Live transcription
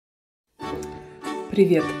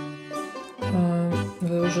Привет!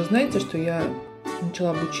 Вы уже знаете, что я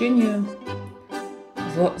начала обучение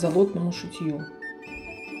золотному шитью.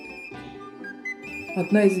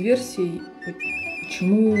 Одна из версий,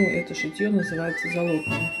 почему это шитье называется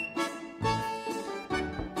золотным.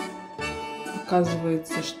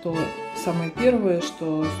 Оказывается, что самое первое,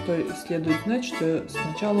 что следует знать, что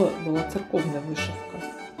сначала была церковная вышивка,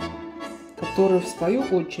 которая в свою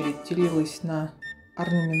очередь делилась на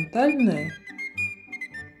орнаментальное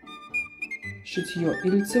шитье и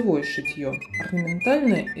лицевое шитье.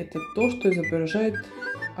 Орнаментальное – это то, что изображает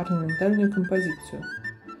орнаментальную композицию,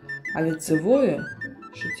 а лицевое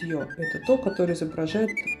шитье – это то, которое изображает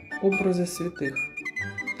образы святых.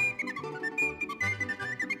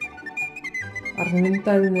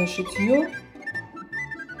 Орнаментальное шитье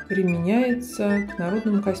применяется к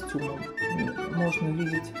народным костюмам. Можно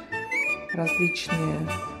видеть различные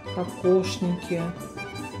кокошники,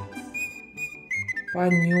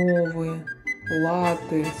 паневы,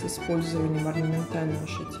 платы с использованием орнаментального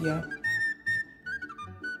шитья.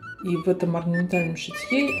 И в этом орнаментальном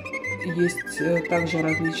шитье есть также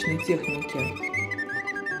различные техники,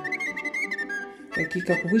 такие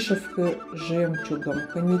как вышивка жемчугом,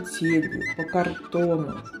 канителью, по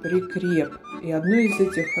картону, прикреп. И одной из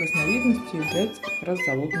этих разновидностей является как раз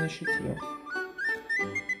золотное шитье.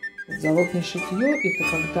 Золотное шитье –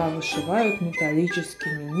 это когда вышивают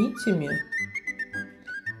металлическими нитями,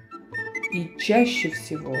 и чаще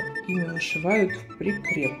всего ими вышивают в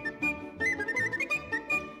прикреп.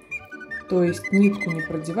 То есть нитку не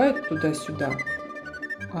продевают туда-сюда,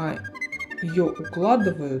 а ее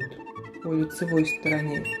укладывают по лицевой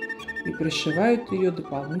стороне и пришивают ее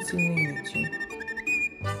дополнительной нитью.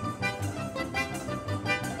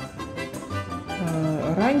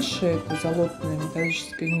 Раньше эта золотная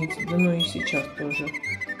металлическая нить, да ну и сейчас тоже,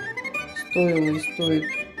 стоила и стоит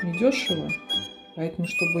недешево. Поэтому,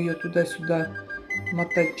 чтобы ее туда-сюда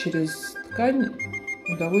мотать через ткань,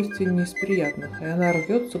 удовольствие не из приятных. И она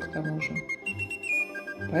рвется к тому же.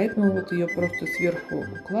 Поэтому вот ее просто сверху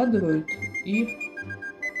укладывают и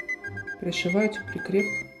пришивают в прикреп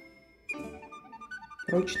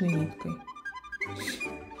прочной ниткой.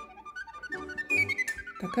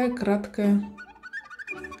 Такая краткая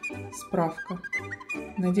справка.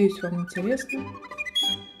 Надеюсь, вам интересно.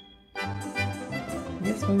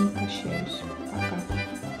 Я с вами прощаюсь. Пока.